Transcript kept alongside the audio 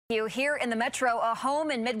Here in the metro, a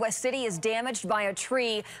home in Midwest City is damaged by a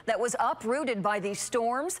tree that was uprooted by these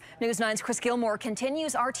storms. News 9's Chris Gilmore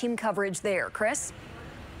continues our team coverage there. Chris?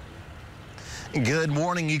 Good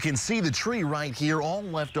morning. You can see the tree right here, all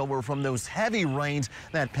left over from those heavy rains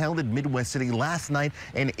that pelted Midwest City last night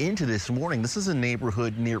and into this morning. This is a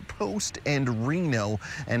neighborhood near Post and Reno.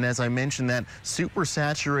 And as I mentioned, that super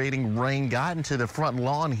saturating rain got into the front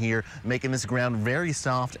lawn here, making this ground very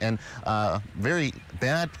soft and very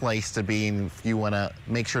bad place to be if you want to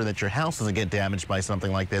make sure that your house doesn't get damaged by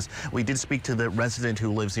something like this. We did speak to the resident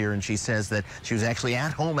who lives here, and she says that she was actually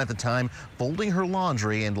at home at the time folding her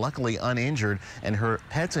laundry and luckily uninjured. And her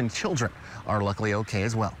pets and children are luckily okay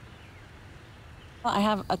as well. I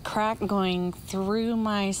have a crack going through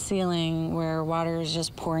my ceiling where water is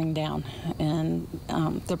just pouring down, and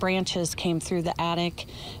the branches came through the attic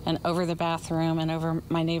and over the bathroom and over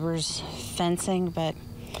my neighbor's fencing, but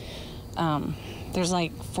there's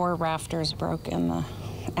like 4 rafters broke in the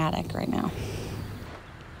attic right now.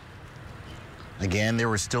 Again, there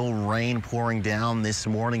was still rain pouring down this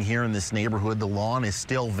morning here in this neighborhood. The lawn is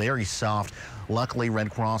still very soft. Luckily, Red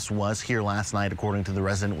Cross was here last night, according to the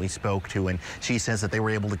resident we spoke to, and she says that they were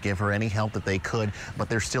able to give her any help that they could, but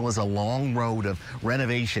there still is a long road of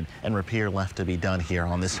renovation and repair left to be done here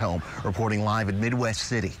on this home. Reporting live in Midwest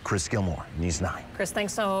City, Chris Gilmore, News 9. Chris,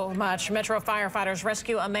 thanks so much. Metro firefighters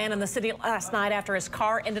rescue a man in the city last night after his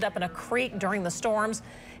car ended up in a creek during the storms.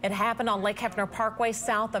 It happened on Lake Hefner Parkway,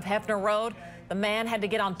 south of Hefner Road. The man had to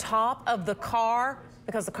get on top of the car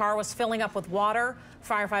because the car was filling up with water.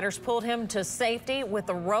 Firefighters pulled him to safety with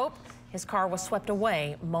a rope. His car was swept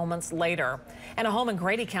away moments later. And a home in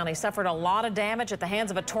Grady County suffered a lot of damage at the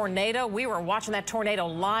hands of a tornado. We were watching that tornado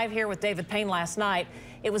live here with David Payne last night.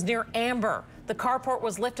 It was near Amber. The carport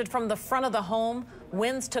was lifted from the front of the home.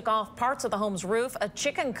 Winds took off parts of the home's roof. A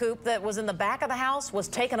chicken coop that was in the back of the house was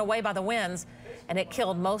taken away by the winds, and it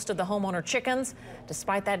killed most of the homeowner chickens.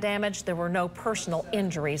 Despite that damage, there were no personal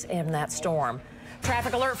injuries in that storm.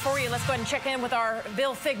 Traffic alert for you. Let's go ahead and check in with our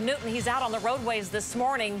Bill Fig Newton. He's out on the roadways this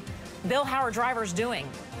morning. Bill, how are drivers doing?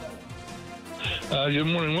 Good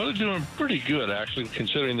morning. Well, they're doing pretty good, actually,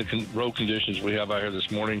 considering the road conditions we have out here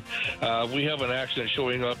this morning. We have an accident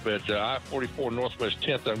showing up at I-44 Northwest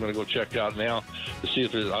 10th. I'm going to go check out now to see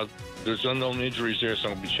if there's unknown injuries there, so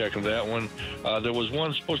I'm going to be checking that one. There was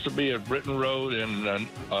one supposed to be at Britton Road and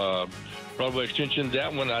Broadway Extension.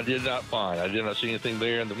 That one I did not find. I did not see anything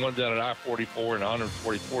there. And the one down at I-44 and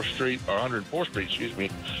 144th Street, or 104th Street, excuse me,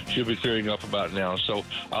 should be clearing up about now. So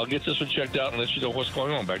I'll get this one checked out and let you know what's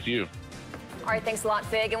going on. Back to you. All right, thanks a lot,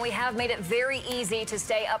 Fig. And we have made it very easy to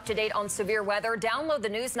stay up to date on severe weather. Download the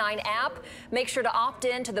News 9 app. Make sure to opt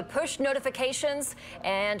in to the push notifications,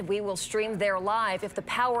 and we will stream there live. If the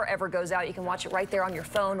power ever goes out, you can watch it right there on your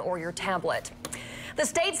phone or your tablet. The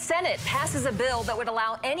state Senate passes a bill that would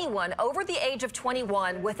allow anyone over the age of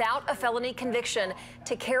 21 without a felony conviction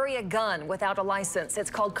to carry a gun without a license.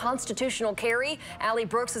 It's called constitutional carry. Allie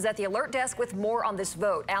Brooks is at the alert desk with more on this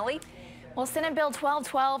vote. Allie? Well, Senate Bill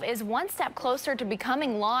 1212 is one step closer to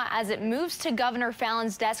becoming law as it moves to Governor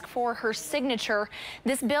Fallon's desk for her signature.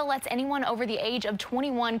 This bill lets anyone over the age of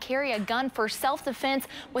 21 carry a gun for self-defense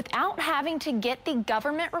without having to get the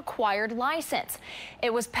government-required license.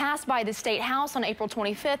 It was passed by the State House on April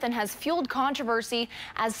 25th and has fueled controversy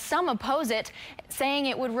as some oppose it, saying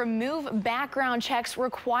it would remove background checks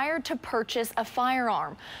required to purchase a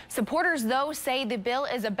firearm. Supporters, though, say the bill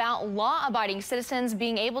is about law-abiding citizens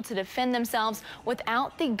being able to defend themselves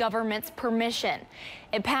without the government's permission.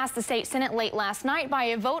 It passed the state Senate late last night by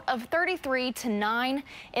a vote of 33-9.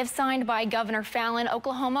 If signed by Governor Fallon,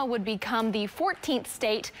 Oklahoma would become the 14th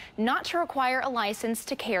state not to require a license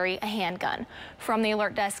to carry a handgun. From the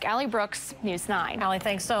alert desk, Allie Brooks, News 9. Allie,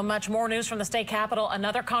 thanks so much. More news from the state capitol.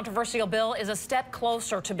 Another controversial bill is a step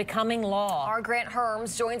closer to becoming law. Our Grant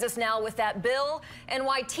Herms joins us now with that bill and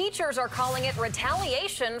why teachers are calling it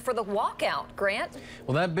retaliation for the walkout. Grant?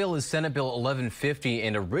 Well, that bill is Senate Bill 1150,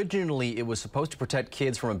 and originally it was supposed to protect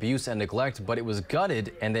kids from abuse and neglect, but it was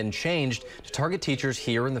gutted and then changed to target teachers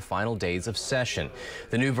here in the final days of session.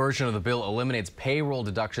 The new version of the bill eliminates payroll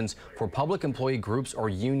deductions for public employee groups or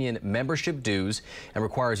union membership dues and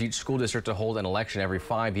requires each school district to hold an election every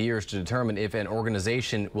 5 years to determine if an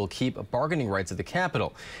organization will keep bargaining rights at the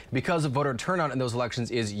Capitol. Because voter turnout in those elections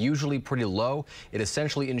is usually pretty low, it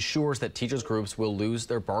essentially ensures that teachers groups will lose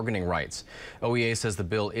their bargaining rights. OEA says the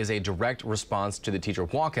bill is a direct response to the teacher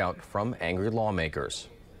walkout from angry lawmakers.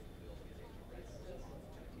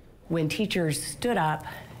 When teachers stood up,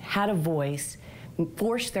 had a voice,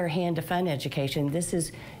 forced their hand to fund education, this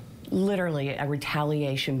is literally a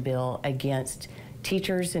retaliation bill against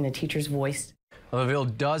teachers and a teacher's voice. Well, the bill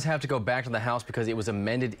does have to go back to the House because it was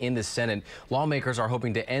amended in the Senate. Lawmakers are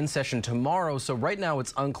hoping to end session tomorrow, so right now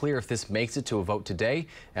it's unclear if this makes it to a vote today.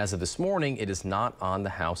 As of this morning, it is not on the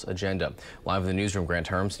House agenda. Live in the newsroom, Grant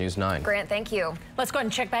Herms, News 9. Grant, thank you. Let's go ahead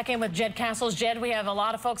and check back in with Jed Castles. Jed, we have a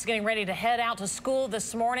lot of folks getting ready to head out to school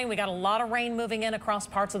this morning. We got a lot of rain moving in across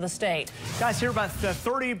parts of the state. Guys, here about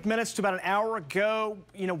 30 minutes to about an hour ago,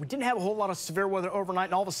 we didn't have a whole lot of severe weather overnight,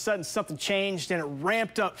 and all of a sudden something changed and it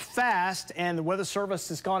ramped up fast, and the Weather Service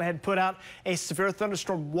has gone ahead and put out a severe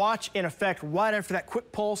thunderstorm watch in effect right after that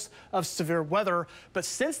quick pulse of severe weather. But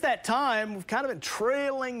since that time, we've kind of been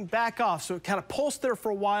trailing back off. So it kind of pulsed there for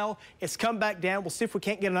a while. It's come back down. We'll see if we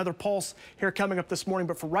can't get another pulse here coming up this morning.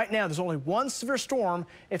 But for right now, there's only one severe storm.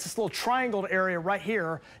 It's this little triangled area right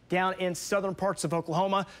here down in southern parts of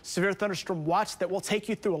Oklahoma. Severe thunderstorm watch that will take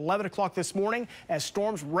you through 11 o'clock this morning as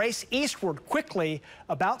storms race eastward quickly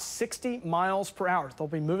about 60 miles per hour. They'll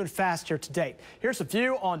be moving fast here to date. Here's a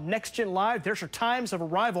view on Next Gen Live. There's your times of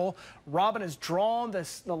arrival. Robin has drawn the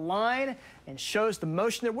line and shows the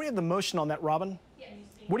motion there. What do you have the motion on that, Robin? Yeah,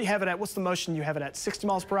 what do you have it at? What's the motion you have it at? 60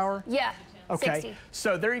 miles per hour? Yeah. Okay. 60.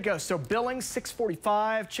 So there you go. So Billings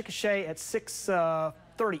 645, Chickasha at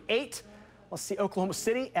 638. Let's see, Oklahoma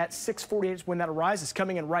City at 648 is when that arrives. It's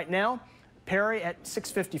coming in right now. Perry at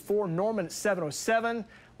 654, Norman at 707.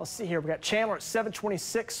 Let's see here. We got Chandler at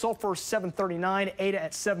 726, Sulphur 739, Ada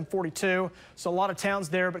at 742. So a lot of towns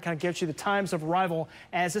there, but kind of gives you the times of arrival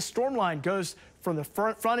as this storm line goes from the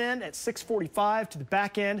front end at 645 to the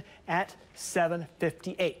back end at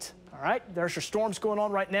 758. All right, there's your storms going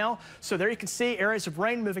on right now. So there you can see areas of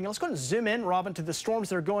rain moving. Let's go ahead and zoom in, Robin, to the storms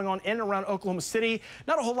that are going on in and around Oklahoma City.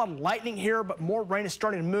 Not a whole lot of lightning here, but more rain is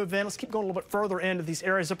starting to move in. Let's keep going a little bit further into these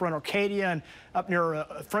areas up around Arcadia and up near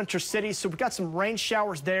Frontier City. So we've got some rain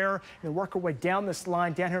showers there, and then work our way down this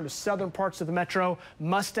line, down here in the southern parts of the metro.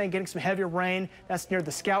 Mustang getting some heavier rain. That's near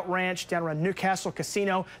the Scout Ranch, down around Newcastle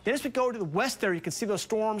Casino. Then as we go to the west there, you can see those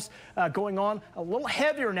storms going on a little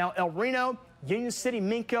heavier now. El Reno, Union City,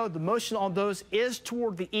 Minco, the motion on those is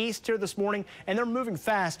toward the east here this morning, and they're moving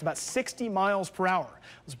fast, about 60 miles per hour.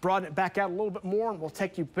 Let's broaden it back out a little bit more, and we'll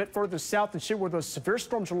take you a bit further south and see where those severe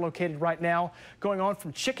storms are located right now, going on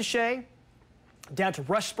from Chickasha down to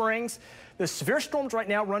Rush Springs. The severe storms right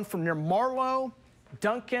now run from near Marlow,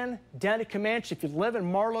 Duncan, down to Comanche. If you live in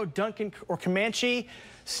Marlow, Duncan, or Comanche,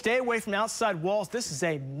 stay away from outside walls. This is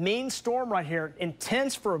a mean storm right here,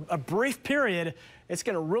 intense for a brief period. It's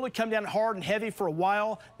going to really come down hard and heavy for a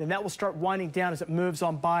while. Then that will start winding down as it moves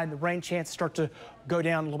on by, and the rain chances start to go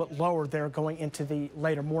down a little bit lower there going into the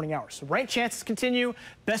later morning hours. So rain chances continue.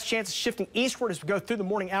 Best chances shifting eastward as we go through the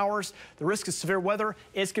morning hours. The risk of severe weather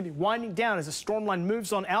is going to be winding down as the storm line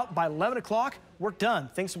moves on out. By 11 o'clock, we're done.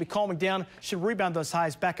 Things will be calming down. Should rebound those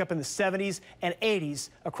highs back up in the 70s and 80s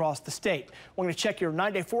across the state. We're going to check your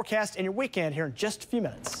 9-day forecast and your weekend here in just a few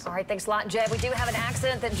minutes. All right, thanks a lot, Jed. We do have an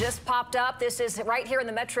accident that just popped up. This is right here in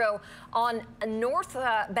the metro on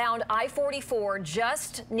northbound I-44,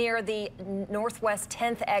 just near the northwest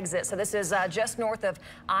 10th exit. So this is just north of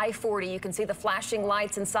I-40. You can see the flashing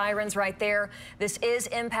lights and sirens right there. This is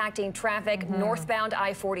impacting traffic northbound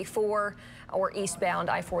I-44 or eastbound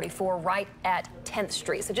I-44 right at 10th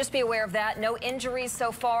Street. So just be aware of that. No injuries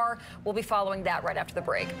so far. We'll be following that right after the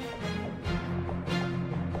break.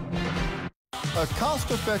 A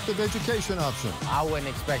cost-effective education option. I wouldn't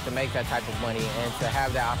expect to make that type of money, and to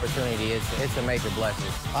have that opportunity, it's a major blessing.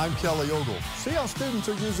 I'm Kelly Ogle. See how students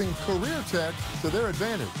are using career tech to their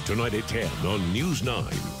advantage. Tonight at 10 on News 9.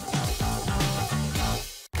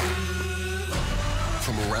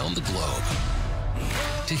 From around the globe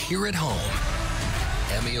to here at home,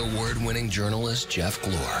 Emmy Award-winning journalist Jeff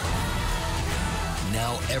Glor.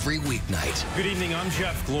 Now every weeknight. Good evening, I'm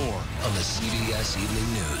Jeff Glor. On the CBS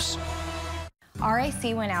Evening News.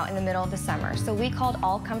 RAC went out in the middle of the summer, so we called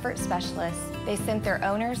All Comfort Specialists. They sent their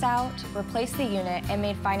owners out, replaced the unit, and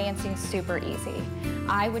made financing super easy.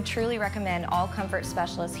 I would truly recommend All Comfort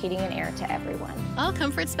Specialists Heating and Air to everyone. All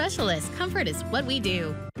Comfort Specialists. Comfort is what we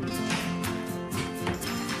do.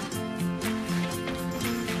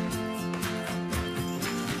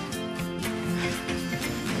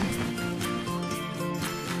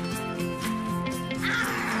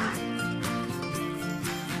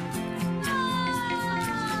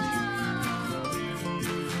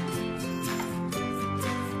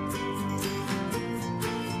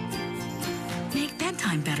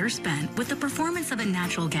 Better spent with the performance of a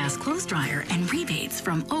natural gas clothes dryer and rebates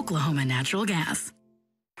from Oklahoma Natural Gas.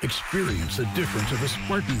 Experience the difference of a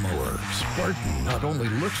Spartan mower. Spartan not only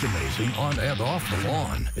looks amazing on and off the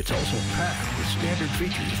lawn, it's also packed with standard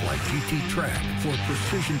features like GT Track for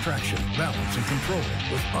precision traction, balance, and control,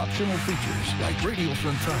 with optional features like radial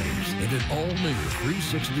front tires and an all-new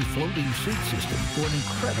 360 floating seat system for an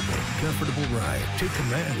incredible, comfortable ride. Take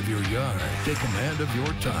command of your yard. Take command of your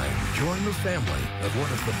time. Join the family of one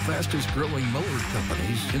of the fastest-growing mower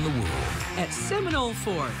companies in the world. At Seminole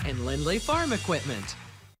Ford and Lindley Farm Equipment.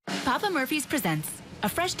 Papa Murphy's presents a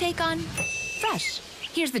fresh take on fresh.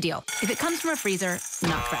 Here's the deal. If it comes from a freezer,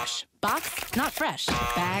 not fresh. Box, not fresh.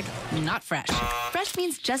 Bag, not fresh. Fresh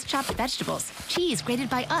means just chopped vegetables. Cheese grated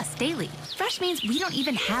by us daily. Fresh means we don't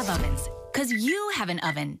even have ovens, because you have an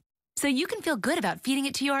oven. So you can feel good about feeding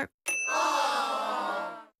it to your...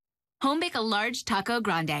 Home bake a large taco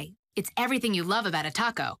grande. It's everything you love about a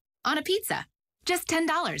taco on a pizza. Just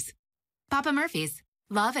 $10. Papa Murphy's.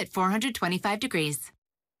 Love at 425 degrees.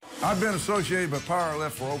 I've been associated with Power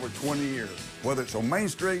Lift for over 20 years. Whether it's on Main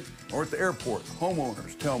Street or at the airport,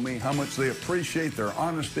 homeowners tell me how much they appreciate their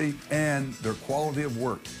honesty and their quality of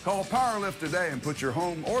work. Call Power Lift today and put your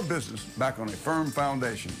home or business back on a firm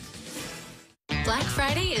foundation. Black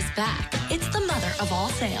Friday is back. It's the mother of all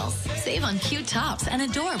sales. Save on cute tops and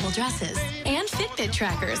adorable dresses. And Fitbit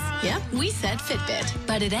trackers. Yep, we said Fitbit.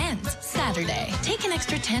 But it ends Saturday. Take an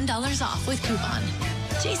extra $10 off with coupon.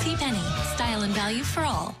 JCPenney, style and value for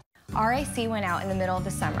all. RAC went out in the middle of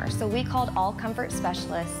the summer, so we called all comfort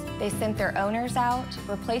specialists. They sent their owners out,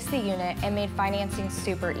 replaced the unit, and made financing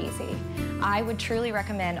super easy. I would truly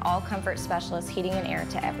recommend All Comfort Specialists Heating and Air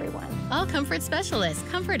to everyone. All Comfort Specialists.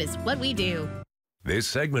 Comfort is what we do. This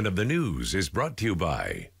segment of the news is brought to you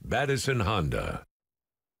by Madison Honda.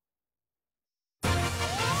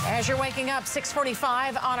 As you're waking up,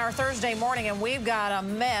 6:45 on our Thursday morning, and we've got a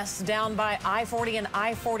mess down by I-40 and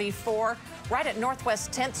I-44. Right at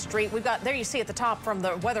Northwest 10th Street, we've got, there you see at the top from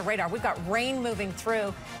the weather radar, we've got rain moving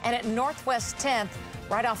through. And at Northwest 10th,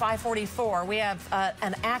 right off I-44, we have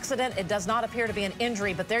an accident. It does not appear to be an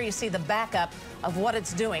injury, but there you see the backup of what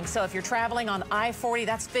it's doing. So if you're traveling on I-40,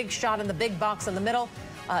 that's big shot in the big box in the middle.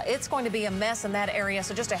 It's going to be a mess in that area.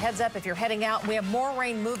 So just a heads up if you're heading out. We have more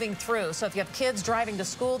rain moving through. So if you have kids driving to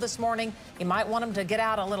school this morning, you might want them to get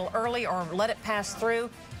out a little early or let it pass through.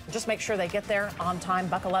 Just make sure they get there on time,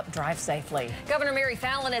 buckle up, drive safely. Governor Mary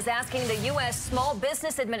Fallin is asking the U.S. Small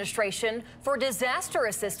Business Administration for disaster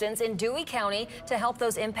assistance in Dewey County to help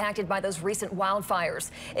those impacted by those recent wildfires.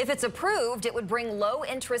 If it's approved, it would bring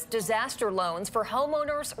low-interest disaster loans for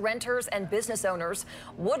homeowners, renters, and business owners.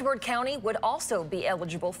 Woodward County would also be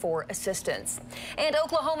eligible for assistance. And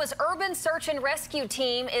Oklahoma's Urban Search and Rescue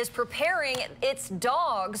Team is preparing its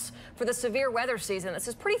dogs for the severe weather season. This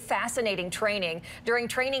is pretty fascinating training. During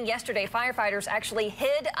training yesterday, firefighters actually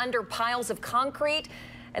hid under piles of concrete,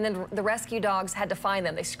 and then the rescue dogs had to find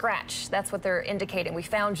them. They scratch. That's what they're indicating. We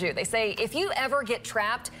found you. They say if you ever get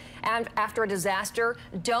trapped after a disaster,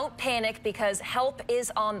 don't panic because help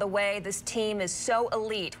is on the way. This team is so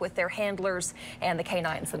elite with their handlers and the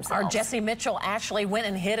canines themselves. Our Jessie Mitchell actually went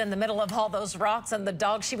and hid in the middle of all those rocks, and the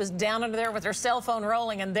dog, she was down under there with her cell phone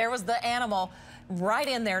rolling, and there was the animal right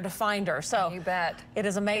in there to find her. So you bet. It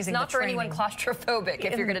is amazing. It's not for anyone claustrophobic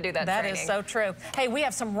if you're going to do that training. That is so true. Hey, we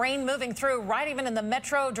have some rain moving through right even in the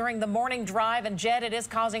metro during the morning drive. And Jed, it is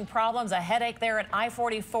causing problems. A headache there at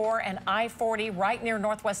I-44 and I-40 right near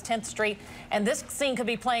Northwest 10th Street. And this scene could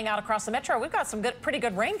be playing out across the metro. We've got some pretty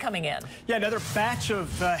good rain coming in. Yeah, another batch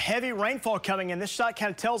of heavy rainfall coming in. This shot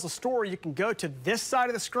kind of tells a story. You can go to this side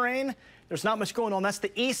of the screen. There's not much going on. That's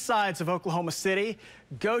the east sides of Oklahoma City.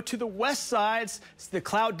 Go to the west sides. It's the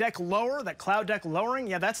cloud deck lower, that cloud deck lowering.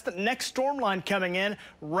 Yeah, that's the next storm line coming in.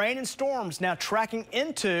 Rain and storms now tracking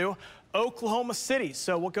into Oklahoma City.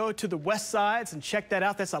 So we'll go to the west sides and check that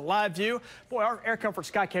out. That's a live view. Boy, our Air Comfort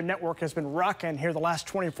Skycam network has been rocking here the last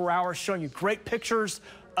 24 hours, showing you great pictures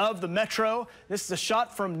of the metro. This is a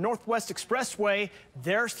shot from Northwest Expressway.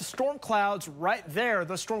 There's the storm clouds right there.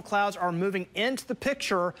 Those storm clouds are moving into the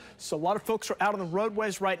picture. So a lot of folks are out on the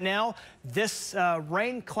roadways right now. This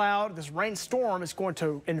rain cloud, this rain storm is going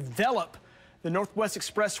to envelop the Northwest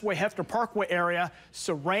Expressway, Hefner Parkway area.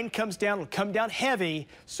 So rain comes down, it'll come down heavy.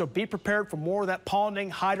 So be prepared for more of that ponding,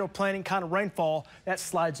 hydroplaning kind of rainfall that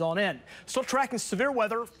slides on in. Still tracking severe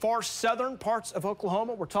weather, far southern parts of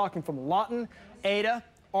Oklahoma. We're talking from Lawton, Ada,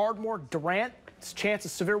 Ardmore, Durant, This chance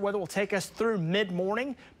of severe weather will take us through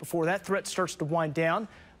mid-morning before that threat starts to wind down.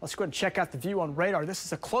 Let's go ahead and check out the view on radar. This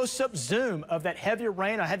is a close-up zoom of that heavier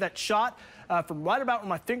rain. I had that shot from right about where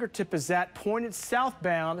my fingertip is at, pointed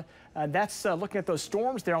southbound. That's looking at those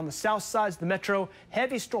storms there on the south sides of the metro.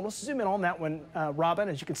 Heavy storm. Let's zoom in on that one, Robin.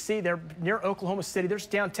 As you can see, they're near Oklahoma City. There's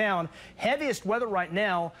downtown. Heaviest weather right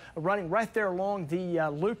now running right there along the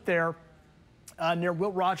loop there. Near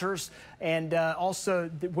Will Rogers and also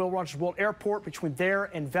the Will Rogers World Airport between there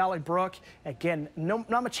and Valley Brook. Again, not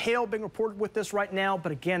much hail being reported with this right now,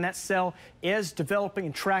 but again, that cell is developing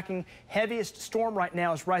and tracking. Heaviest storm right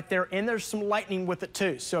now is right there, and there's some lightning with it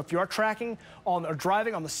too. So if you are tracking on or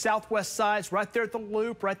driving on the southwest sides, right there at the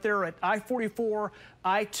loop, right there at I-44,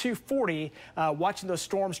 I-240, watching those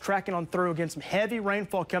storms tracking on through. Again, some heavy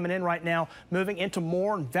rainfall coming in right now, moving into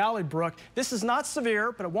Moore and Valley Brook. This is not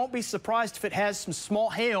severe, but I won't be surprised if it has some small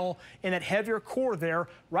hail in that heavier core there,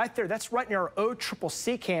 right there. That's right near our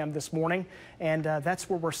OCCC cam this morning, and that's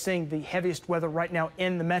where we're seeing the heaviest weather right now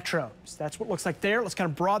in the metro. So that's what it looks like there. Let's kind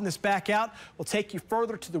of broaden this back out. We'll take you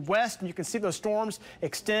further to the west, and you can see those storms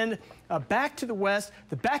extend back to the west.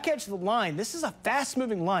 The back edge of the line, this is a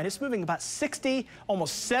fast-moving line. It's moving about 60,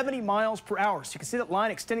 almost 70 miles per hour. So you can see that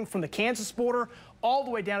line extending from the Kansas border all the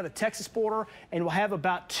way down to the Texas border, and we'll have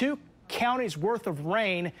about 2 counties worth of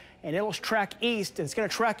rain, and it'll track east, and it's going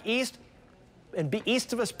to track east and be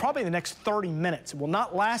east of us probably in the next 30 minutes. It will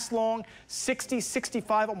not last long. 60,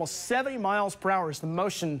 65, almost 70 miles per hour is the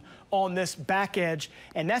motion on this back edge,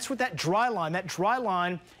 and that's what that dry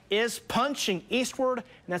line is punching eastward, and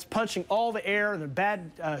that's punching all the air and the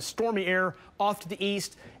bad stormy air off to the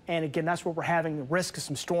east. And again, that's where we're having the risk of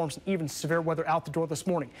some storms and even severe weather out the door this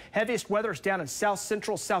morning. Heaviest weather is down in south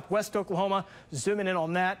central, southwest Oklahoma. Zooming in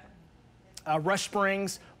on that. Rush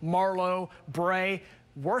Springs, Marlow, Bray.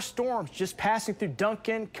 Worst storms just passing through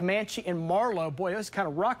Duncan, Comanche, and Marlow. Boy, it was kind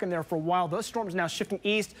of rocking there for a while. Those storms now shifting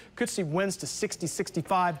east. Could see winds to 60,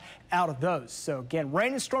 65 out of those. So again,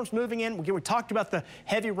 rain and storms moving in. We talked about the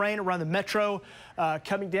heavy rain around the metro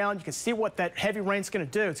coming down. You can see what that heavy rain is going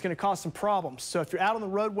to do. It's going to cause some problems. So if you're out on the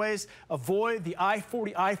roadways, avoid the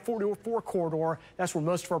I-40, I-44 corridor. That's where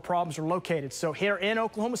most of our problems are located. So here in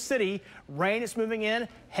Oklahoma City, rain is moving in.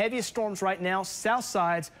 Heaviest storms right now, south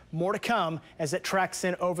sides, more to come as it tracks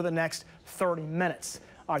in over the next 30 minutes.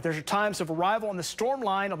 All right, there's your times of arrival on the storm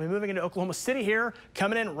line. I'll be moving into Oklahoma City here,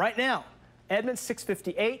 coming in right now. Edmond,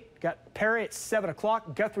 6:58. Got Perry at 7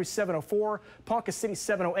 o'clock. Guthrie, 7:04. Ponca City,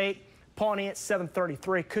 7:08. Pawnee at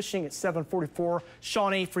 7:33. Cushing at 7:44.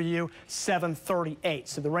 Shawnee for you, 7:38.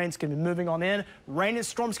 So the rain's going to be moving on in. Rain and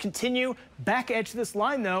storms continue. Back edge of this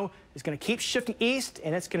line, though, is going to keep shifting east,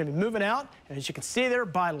 and it's going to be moving out. And as you can see there,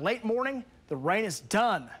 by late morning, the rain is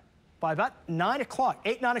done. By about 9 o'clock,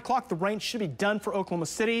 8, 9 o'clock, the rain should be done for Oklahoma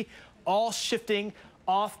City, all shifting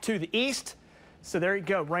off to the east. So there you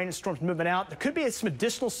go, rain and storms moving out. There could be some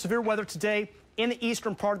additional severe weather today in the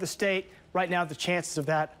eastern part of the state. Right now, the chances of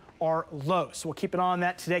that are low. So we'll keep an eye on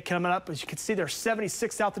that today coming up. As you can see, there's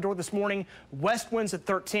 76 out the door this morning. West winds at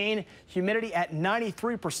 13. Humidity at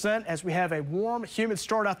 93% as we have a warm, humid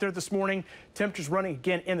start out there this morning. Temperatures running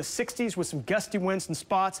again in the 60s with some gusty winds in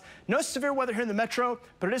spots. No severe weather here in the metro,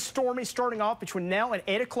 but it is stormy starting off between now and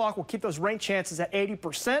 8 o'clock. We'll keep those rain chances at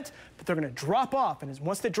 80%, but they're going to drop off. And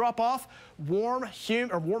once they drop off, warm,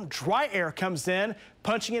 dry air comes in,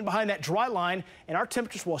 punching in behind that dry line, and our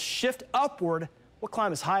temperatures will shift upward. We'll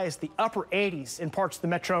climb as high as the upper 80s in parts of the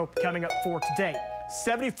metro coming up for today.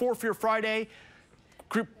 74 for your Friday.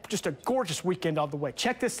 Just a gorgeous weekend on the way.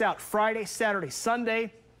 Check this out. Friday, Saturday,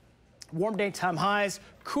 Sunday. Warm daytime highs,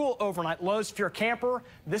 cool overnight lows. If you're a camper,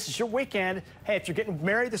 this is your weekend. Hey, if you're getting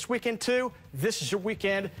married this weekend too, this is your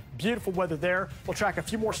weekend. Beautiful weather there. We'll track a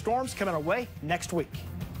few more storms coming our way next week.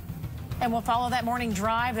 And we'll follow that morning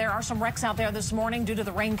drive. There are some wrecks out there this morning due to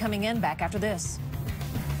the rain coming in. Back after this.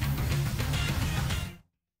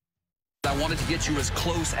 I wanted to get you as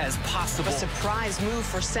close as possible. A surprise move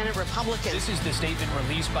for Senate Republicans. This is the statement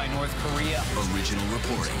released by North Korea. Original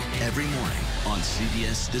reporting every morning on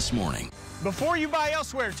CBS This Morning. Before you buy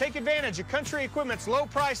elsewhere, take advantage of Country Equipment's low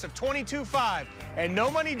price of $22,500 and no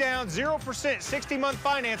money down, 0% 60-month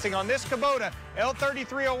financing on this Kubota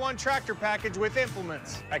L3301 tractor package with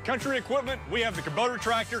implements. At Country Equipment, we have the Kubota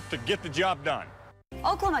tractor to get the job done.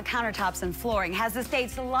 Oklahoma Countertops and Flooring has the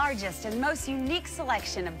state's largest and most unique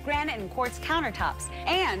selection of granite and quartz countertops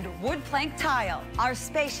and wood plank tile. Our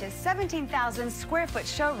spacious 17,000 square foot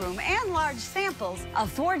showroom and large samples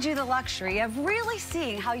afford you the luxury of really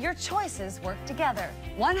seeing how your choices work together.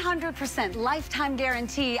 100% lifetime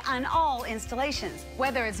guarantee on all installations,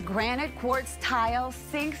 whether it's granite, quartz, tile,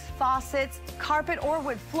 sinks, faucets, carpet, or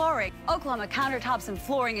wood flooring. Oklahoma Countertops and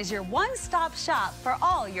Flooring is your one-stop shop for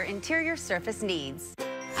all your interior surface needs.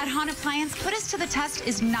 At Hahn Appliance, put us to the test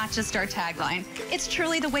is not just our tagline. It's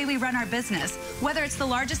truly the way we run our business. Whether it's the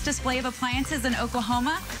largest display of appliances in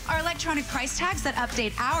Oklahoma, our electronic price tags that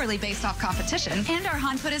update hourly based off competition, and our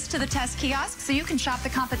Hahn Put Us to the Test kiosk so you can shop the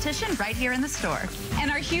competition right here in the store. And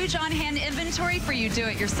our huge on-hand inventory for you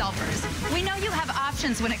do-it-yourselfers. We know you have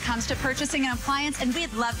options when it comes to purchasing an appliance, and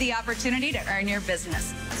we'd love the opportunity to earn your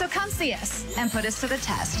business. So come see us and put us to the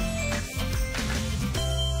test.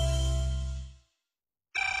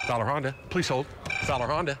 Fowler Honda, please hold. Fowler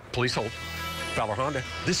Honda, please hold. Fowler Honda.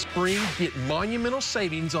 This spring, get monumental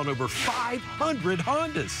savings on over 500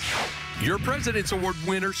 Hondas. Your President's Award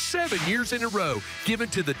winner 7 years in a row, given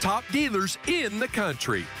to the top dealers in the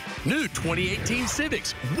country. New 2018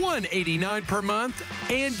 Civics, $189 per month,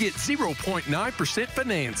 and get 0.9%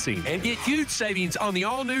 financing. And get huge savings on the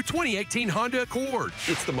all-new 2018 Honda Accord.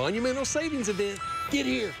 It's the monumental savings event. Get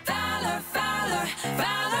here. Fowler, Fowler,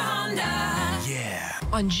 Fowler Honda. Yeah.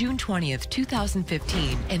 On June 20th,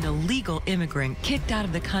 2015, an illegal immigrant kicked out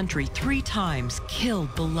of the country 3 times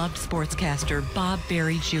killed beloved sportscaster Bob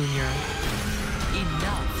Berry Jr.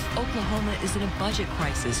 Enough. Oklahoma is in a budget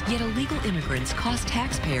crisis, yet illegal immigrants cost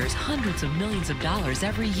taxpayers hundreds of millions of dollars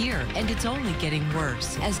every year, and it's only getting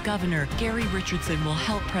worse. As governor, Gary Richardson will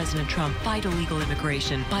help President Trump fight illegal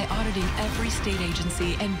immigration by auditing every state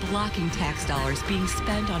agency and blocking tax dollars being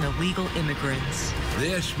spent on illegal immigrants.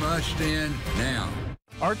 This must end now.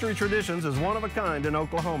 Archery Traditions is one of a kind in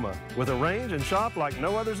Oklahoma, with a range and shop like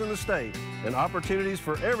no others in the state, and opportunities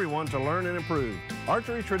for everyone to learn and improve.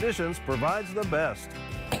 Archery Traditions provides the best.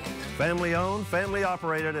 Family owned, family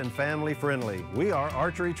operated, and family friendly. We are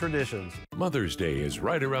Archery Traditions. Mother's Day is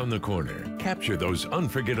right around the corner. Capture those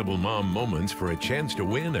unforgettable mom moments for a chance to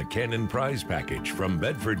win a Canon prize package from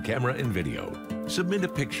Bedford Camera and Video. Submit a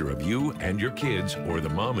picture of you and your kids or the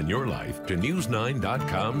mom in your life to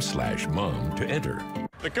news9.com/mom to enter.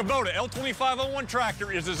 The Kubota L2501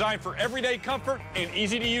 tractor is designed for everyday comfort and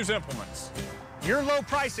easy-to-use implements. Your low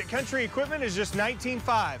price at Country Equipment is just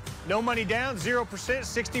 $19,500. No money down, 0%,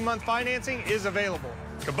 60-month financing is available.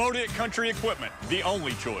 Kubota at Country Equipment, the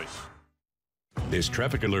only choice. This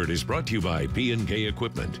traffic alert is brought to you by P&K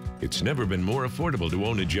Equipment. It's never been more affordable to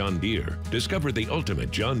own a John Deere. Discover the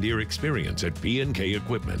ultimate John Deere experience at P&K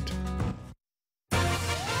Equipment.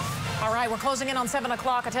 All right, we're closing in on 7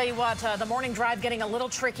 o'clock. I tell you what, the morning drive getting a little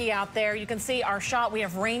tricky out there. You can see our shot. We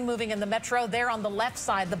have rain moving in the metro. There on the left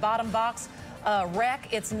side, the bottom box. Wreck.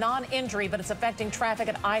 It's non-injury, but it's affecting traffic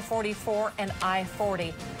at I-44 and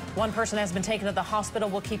I-40. One person has been taken to the hospital.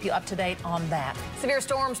 We'll keep you up to date on that. Severe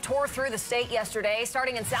storms tore through the state yesterday.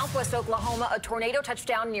 Starting in southwest Oklahoma, a tornado touched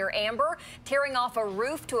down near Amber, tearing off a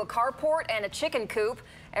roof to a carport and a chicken coop.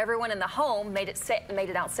 Everyone in the home made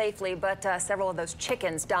it out safely, but several of those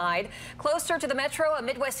chickens died. Closer to the metro, a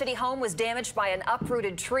Midwest City home was damaged by an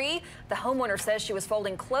uprooted tree. The homeowner says she was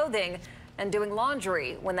folding clothing and doing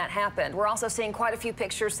laundry when that happened. We're also seeing quite a few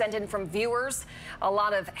pictures sent in from viewers. A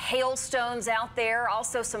lot of hailstones out there,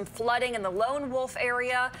 also some flooding in the Lone Wolf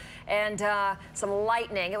area, and some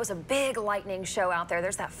lightning. It was a big lightning show out there.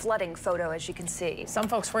 There's that flooding photo, as you can see. Some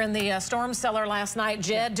folks were in the storm cellar last night,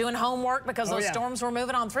 Jed, doing homework because those storms were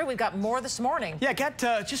moving on through. We've got more this morning. Yeah, got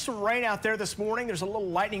just some rain out there this morning. There's a little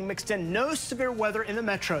lightning mixed in. No severe weather in the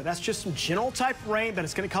metro. That's just some general type rain, but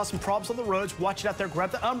it's going to cause some problems on the roads. Watch it out there. Grab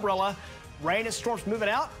the umbrella. Rain and storms moving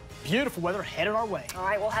out. Beautiful weather headed our way. All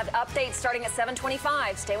right, we'll have updates starting at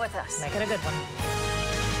 7:25. Stay with us. Make it a good one.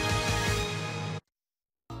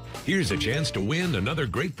 Here's a chance to win another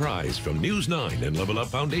great prize from News 9 and Level Up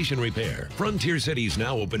Foundation Repair. Frontier City's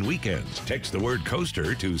now open weekends. Text the word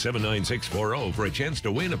coaster to 79640 for a chance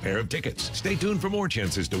to win a pair of tickets. Stay tuned for more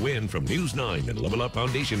chances to win from News 9 and Level Up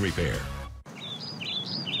Foundation Repair.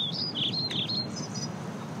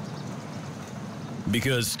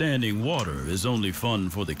 Because standing water is only fun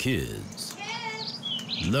for the kids.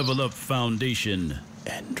 Level Up Foundation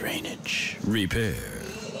and Drainage Repair.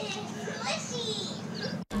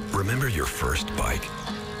 Remember your first bike?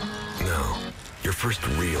 No, your first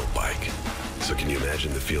real bike. So can you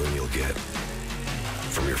imagine the feeling you'll get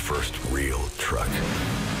from your first real truck?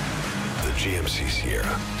 The GMC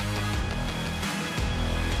Sierra.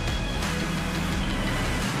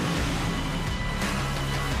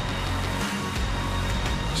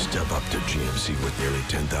 Step up to GMC with nearly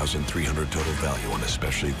 $10,300 total value on a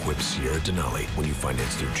specially equipped Sierra Denali when you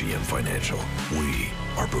finance through GM Financial. We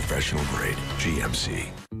are professional grade GMC.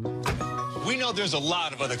 We know there's a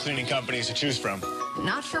lot of other cleaning companies to choose from.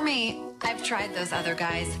 Not for me. I've tried those other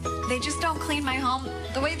guys. They just don't clean my home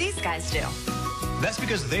the way these guys do. That's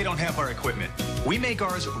because they don't have our equipment. We make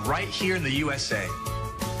ours right here in the USA.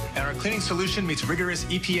 And our cleaning solution meets rigorous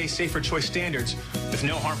EPA Safer Choice standards with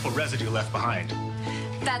no harmful residue left behind.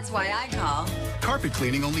 That's why I call. Carpet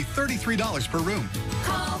cleaning only $33 per room.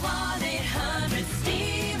 Call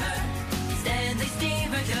 1-800-STEAMER. Stanley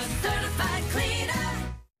Steamer, your certified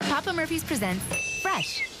cleaner. Papa Murphy's presents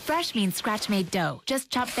Fresh. Fresh means scratch-made dough,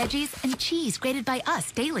 just chopped veggies and cheese grated by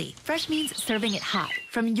us daily. Fresh means serving it hot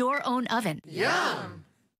from your own oven. Yum!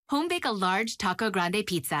 Home bake a large Taco Grande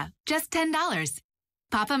pizza, just $10.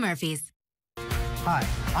 Papa Murphy's. Hi,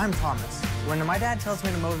 I'm Thomas. When my dad tells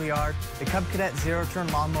me to mow the yard, the Cub Cadet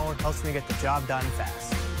zero-turn lawnmower helps me get the job done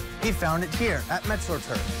fast. He found it here at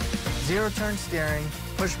MetroTurf. Zero-turn steering,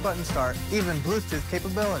 push-button start, even Bluetooth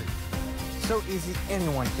capability. So easy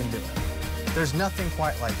anyone can do it. There's nothing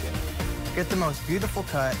quite like it. Get the most beautiful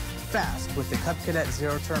cut, fast with the Cub Cadet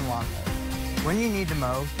zero-turn lawnmower. When you need to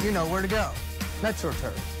mow, you know where to go.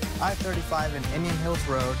 MetroTurf, I-35 and Indian Hills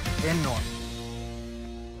Road in Norman.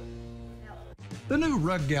 The new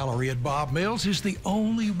rug gallery at Bob Mills is the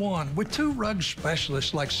only one with 2 rug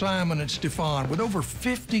specialists like Simon and Stefan with over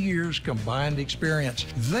 50 years combined experience.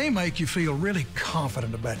 They make you feel really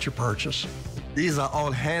confident about your purchase. These are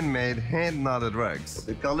all handmade, hand-knotted rugs.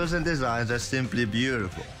 The colors and designs are simply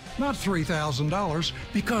beautiful. Not $3,000,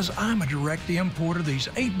 because I'm a direct importer of these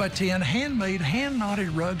 8x10 handmade, hand-knotted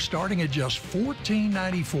rugs starting at just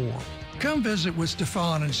 $14.94. Come visit with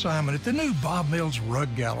Stefan and Simon at the new Bob Mills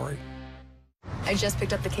Rug Gallery. I just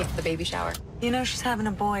picked up the cake for the baby shower. You know she's having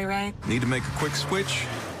a boy, right? Need to make a quick switch?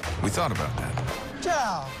 We thought about that.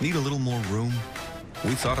 Ciao. Need a little more room?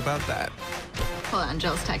 We thought about that. Hold on,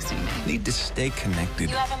 Jill's texting me. Need to stay connected?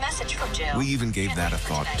 You have a message from Jill. We even gave that a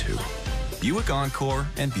thought, too. Buick Encore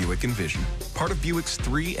and Buick Envision, part of Buick's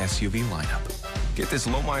 3 SUV lineup. Get this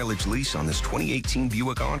low-mileage lease on this 2018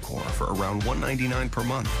 Buick Encore for around $199 per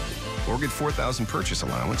month. Or get $4,000 purchase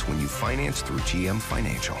allowance when you finance through GM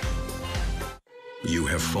Financial. You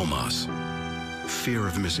have FOMAS, fear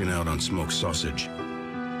of missing out on smoked sausage.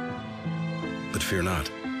 But fear not.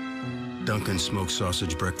 Dunkin's smoked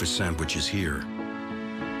sausage breakfast sandwich is here.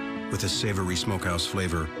 With a savory smokehouse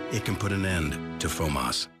flavor, it can put an end to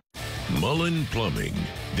FOMAS. Mullen Plumbing,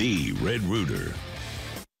 the Red Rooter.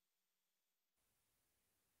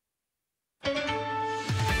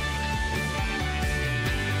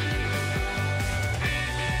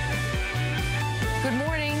 Good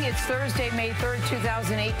morning. It's Thursday, May 3rd,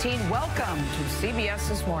 2018. Welcome to CBS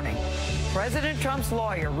This Morning. President Trump's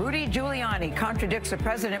lawyer, Rudy Giuliani, contradicts the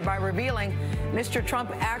president by revealing Mr. Trump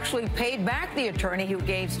actually paid back the attorney who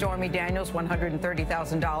gave Stormy Daniels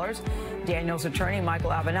 $130,000. Daniels' attorney,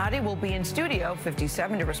 Michael Avenatti, will be in Studio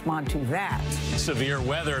 57 to respond to that. Severe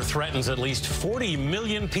weather threatens at least 40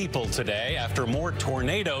 million people today after more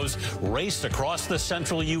tornadoes raced across the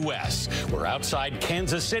central U.S. We're outside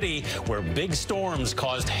Kansas City, where big storms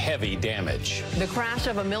caused heavy damage. The crash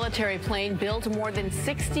of a military plane built more than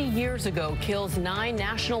 60 years ago kills 9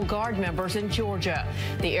 National Guard members in Georgia.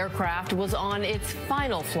 The aircraft was on its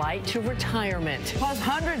final flight to retirement. Plus,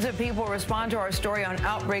 hundreds of people respond to our story on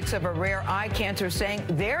outbreaks of a rare eye cancer, saying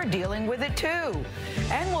they're dealing with it too.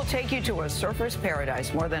 And we'll take you to a surfer's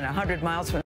paradise more than 100 miles from